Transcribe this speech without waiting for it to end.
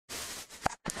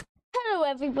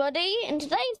everybody, in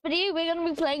today's video we're going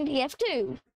to be playing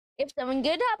TF2. If something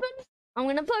good happens, I'm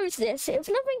going to post this. If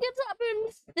nothing good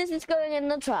happens, this is going in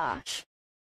the trash.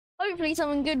 Hopefully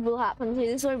something good will happen, so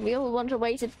this won't be a whole bunch of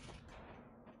wasted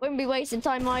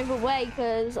time either way,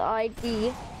 because I'd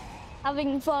be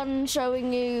having fun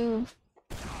showing you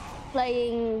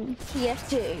playing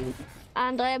TF2.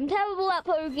 And I am terrible at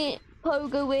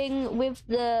pogoing with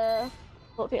the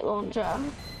rocket launcher.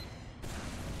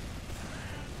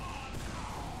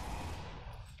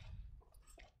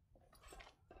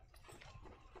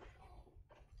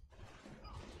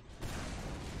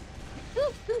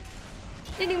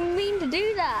 Didn't even mean to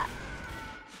do that.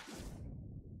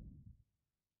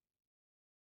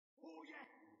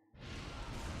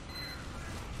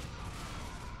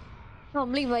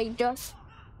 Can't believe I just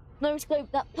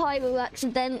no-scoped that pyro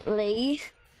accidentally.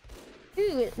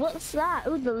 Ooh, what's that?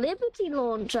 Oh, the Liberty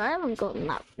launcher. I haven't gotten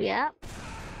that yet.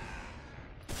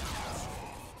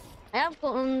 I have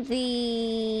gotten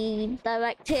the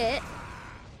direct hit.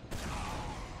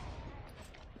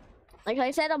 Like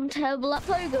I said, I'm terrible at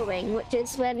pogoing, which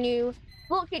is when you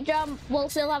rocket jump while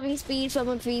still having speed from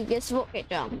a previous rocket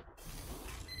jump.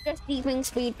 Just keeping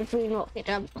speed between rocket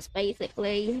jumps,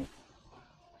 basically.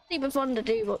 Super fun to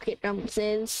do rocket jumps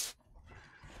is.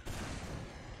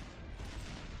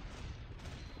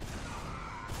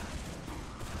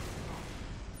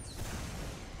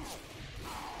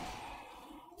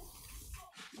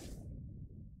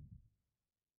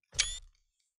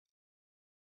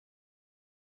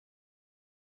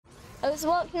 I was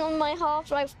working on my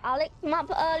Half-Life Alyx map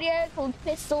earlier called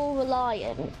Pistol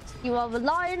Reliant. You are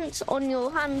reliant on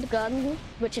your handgun,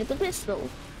 which is a pistol.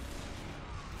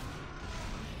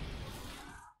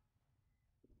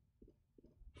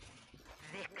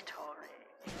 Victory.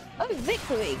 Oh,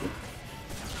 victory!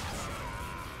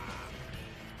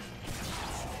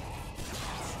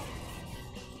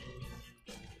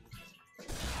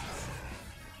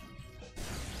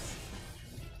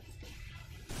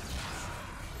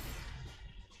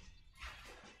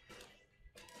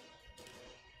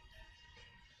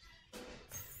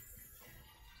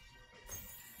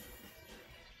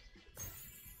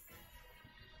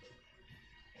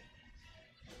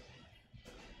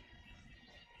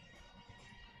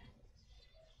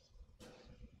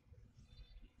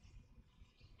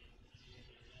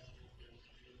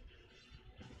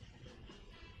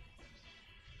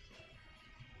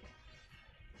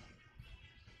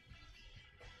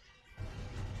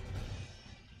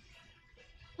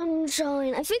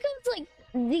 Sunshine. I think it was like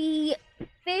the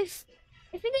fifth.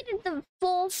 I think I did the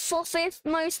fourth or fifth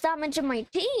most damage in my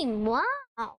team.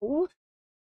 Wow.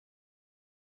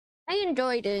 I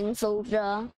enjoy doing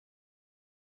Soldier.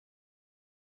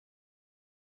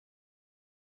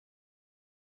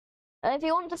 If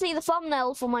you want to see the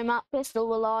thumbnail for my map Pistol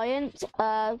Reliant,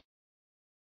 there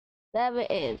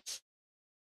it is.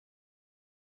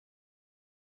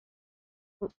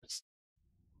 Oops.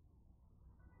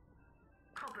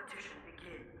 Competition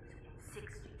begins in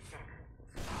 60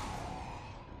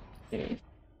 seconds.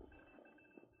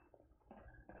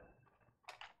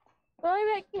 Well,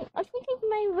 I think you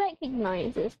may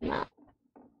recognize this map.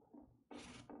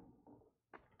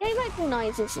 I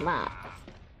recognize this map.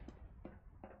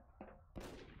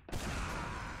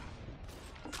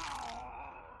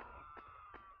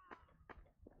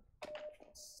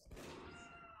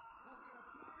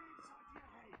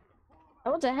 I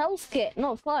want a health kit,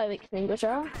 not a fire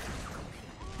extinguisher.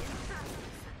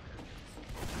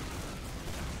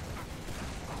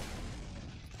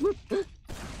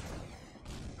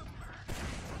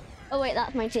 Oh wait,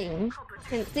 that's my team.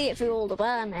 Can see it through all the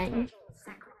burning.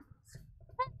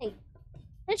 Hey,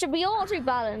 it should be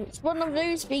auto-balanced. One of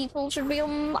those people should be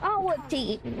on our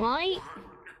team, right?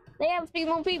 They have 3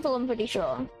 more people, I'm pretty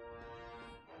sure.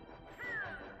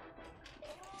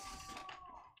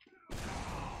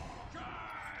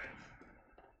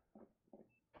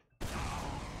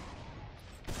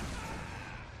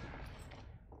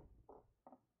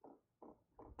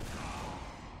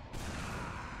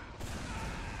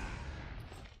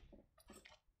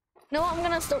 You know what, I'm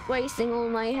gonna stop wasting all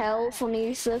my health on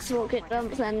useless rocket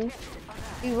jumps and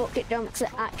do rocket jumps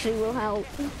that actually will help.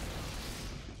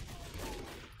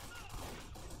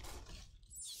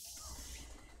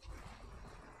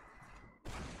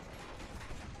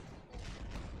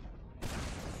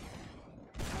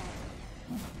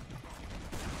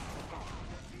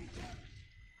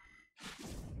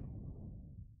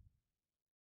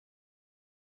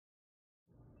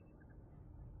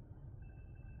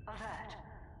 Alert.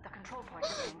 The control point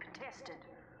is being contested.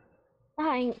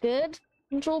 That ain't good.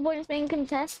 Control point's being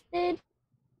contested.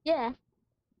 Yeah.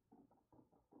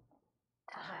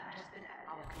 Alert has been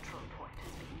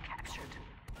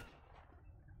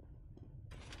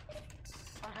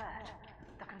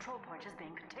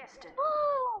contested.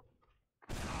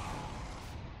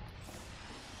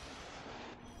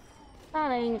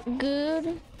 That ain't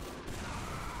good.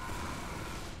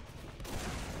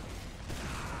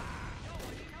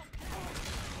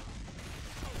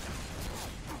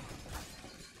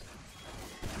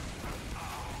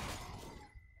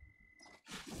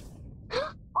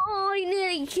 Oh, I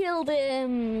nearly killed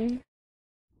him.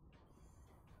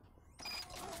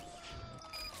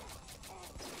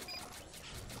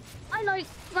 I like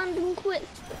random quits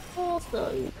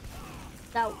also.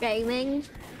 Without gaming.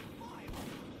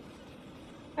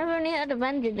 I've only heard of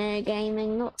engineer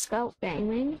gaming, not scout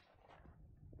gaming.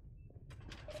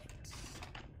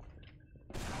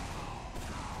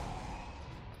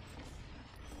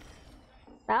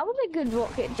 That was a good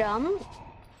rocket jump.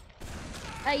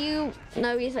 Are you?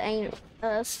 No, he ain't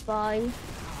a spy.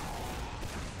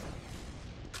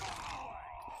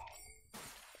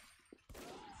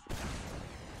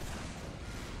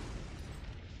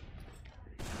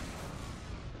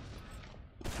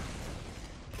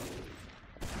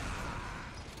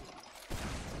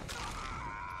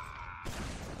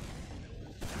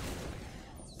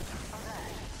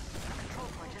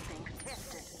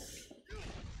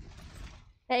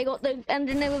 They got the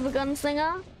engineer with a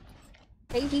gunslinger.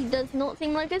 He does not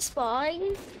seem like a spy.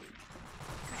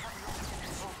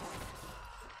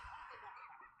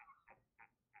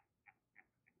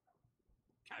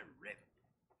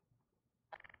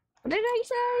 What did I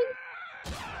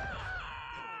say?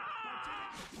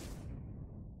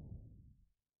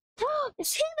 Oh,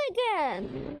 it's him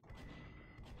again!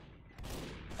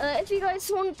 If you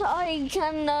guys want, I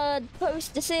can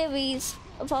post a series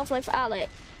of Half-Life Alyx.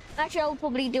 Actually, I'll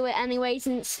probably do it anyway,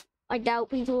 since I doubt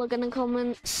people are gonna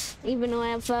comment, even though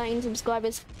I have 13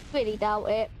 subscribers. Really doubt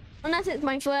it. Unless it's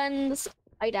my friends,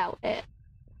 I doubt it.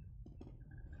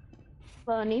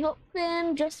 Bunny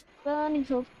hopping, just bunny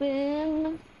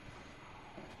hopping.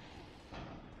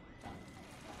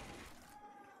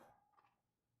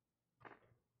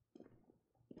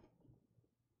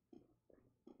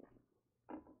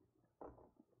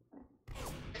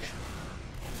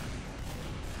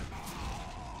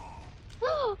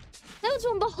 There was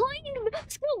one behind me!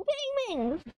 Scout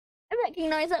Gaming! I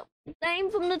recognise that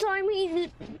name from the time he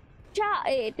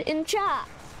chatted in chat.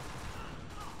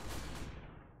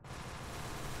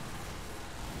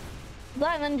 Is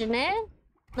that an engineer?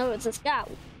 No, it's a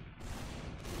scout.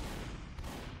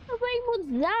 What name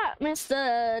was that,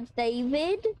 Mr.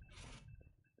 David?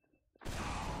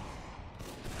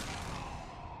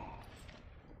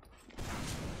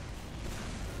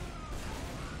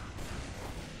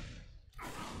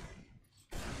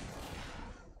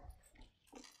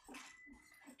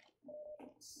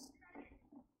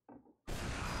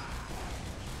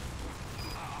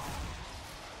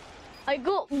 I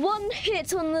got one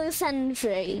hit on the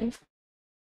sentry.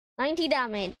 90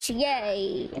 damage,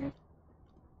 yay.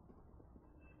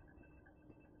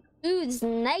 Ooh,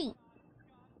 snake.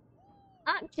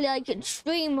 Actually, I could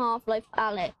stream Half-Life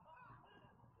Alyx.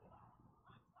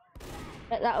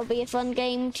 But that would be a fun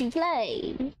game to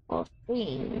play. Or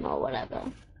stream, or whatever.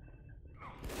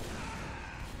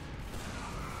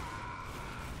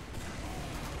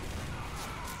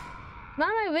 Man,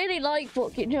 I really like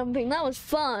rocket jumping. That was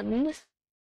fun.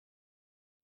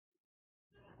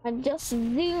 I just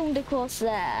zoomed across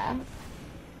there. I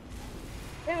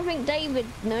don't think David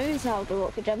knows how to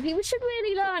rocket jump. He should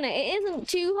really learn it. It isn't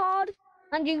too hard,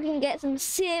 and you can get some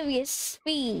serious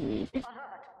speed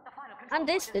and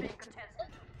distance.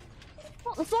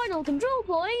 Not the final control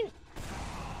point.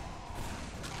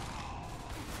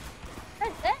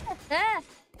 Okay,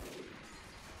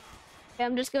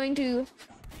 I'm just going to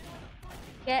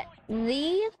get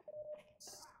the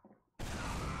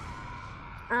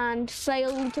and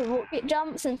fail to rocket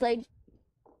jump since I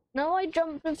know I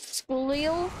jumped with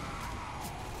squeal.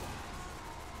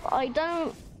 But I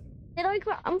don't. Did I?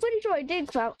 I'm pretty sure I did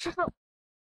crouch.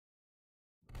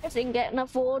 I didn't get enough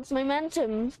forwards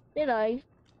momentum, did I?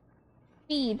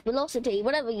 Speed, velocity,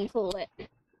 whatever you call it.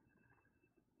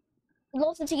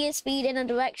 Velocity is speed in a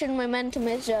direction. Momentum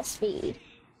is just speed.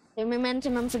 So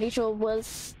momentum, I'm pretty sure,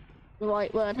 was the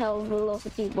right word. How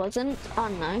velocity wasn't. I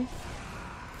don't know.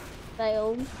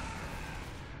 Failed.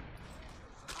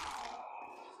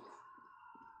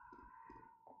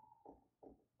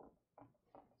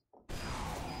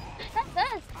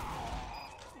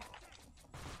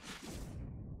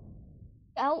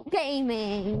 Out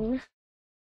gaming.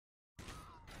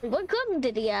 What gun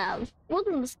did he have? It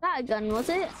wasn't a scatter gun, was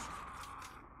it?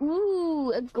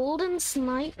 Ooh, a golden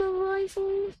sniper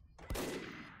rifle?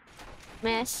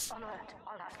 Miss.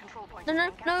 No, no,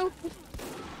 no.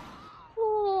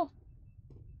 Oh.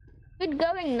 Good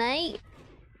going, Nate.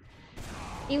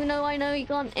 Even though I know he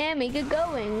can't hear me, good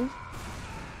going.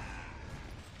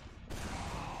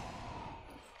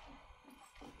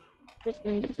 Just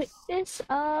going to pick this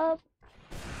up.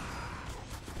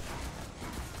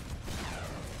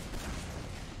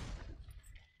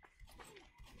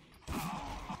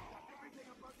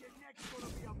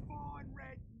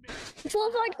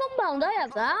 Fortified compound, I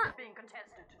have that. Being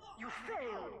contested. You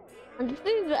failed. And to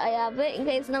prove that I have it, in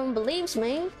case no one believes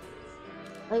me.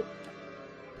 Oh.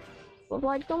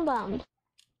 Fortified compound.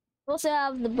 Also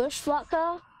have the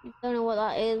bushwhacker. Don't know what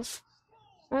that is.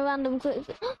 No random quick. No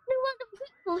random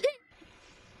quick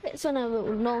crits. I know it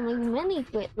would normally mini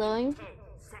quit though.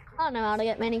 I don't know how to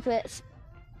get many quits.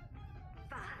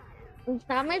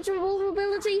 Damage and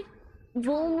vulnerability?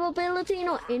 Vulnerability,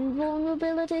 not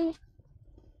invulnerability.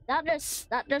 That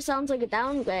just sounds like a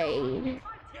downgrade.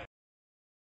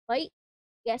 Wait.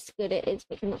 Yes, good, it is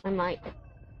picking up my mic.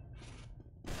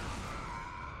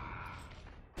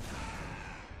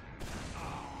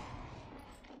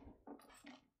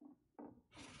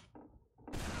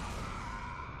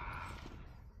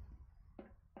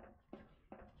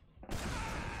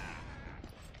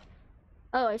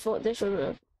 Oh, I thought this was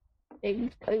a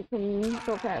big open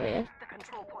top area. The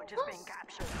control point is being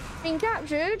captured. Being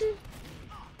captured?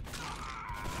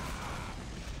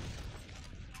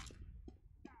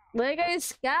 There goes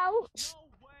Scout.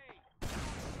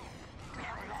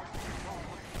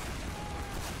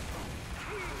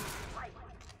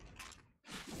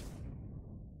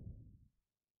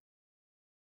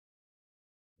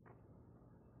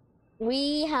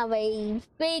 We have a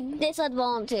big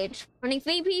disadvantage. Only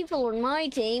 3 people on my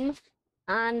team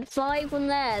and 5 on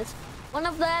theirs. One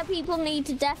of their people need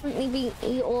to definitely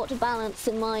be auto-balanced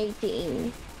in my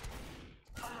team.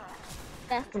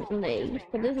 Definitely,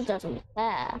 but this doesn't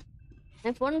fair.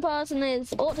 If one person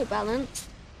is auto-balanced,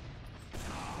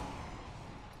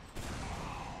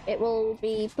 it will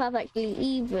be perfectly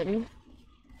even.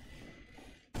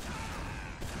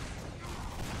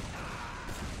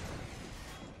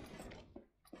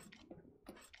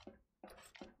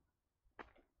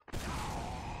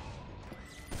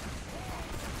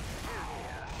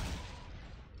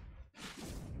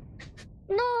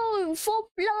 No,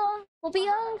 Phobia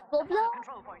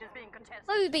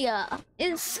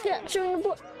is capturing the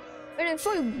book. And it's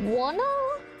like Phobwana?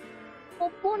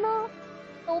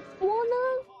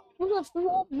 What's a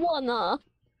Phobwana?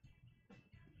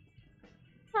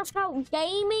 That's how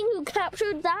Gaming who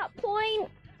captured that point?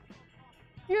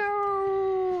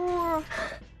 No.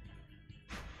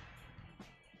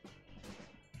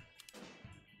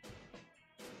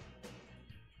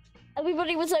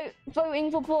 Everybody was voting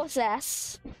for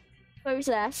process,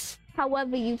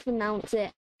 however you pronounce it.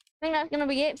 I think that's gonna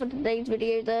be it for today's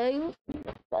video though.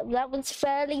 That was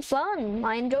fairly fun.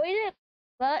 I enjoyed it.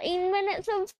 13 minutes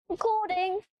of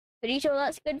recording. Pretty sure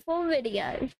that's good for a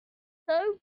video.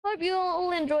 So, hope you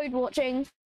all enjoyed watching.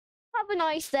 Have a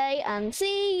nice day and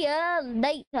see ya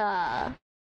later.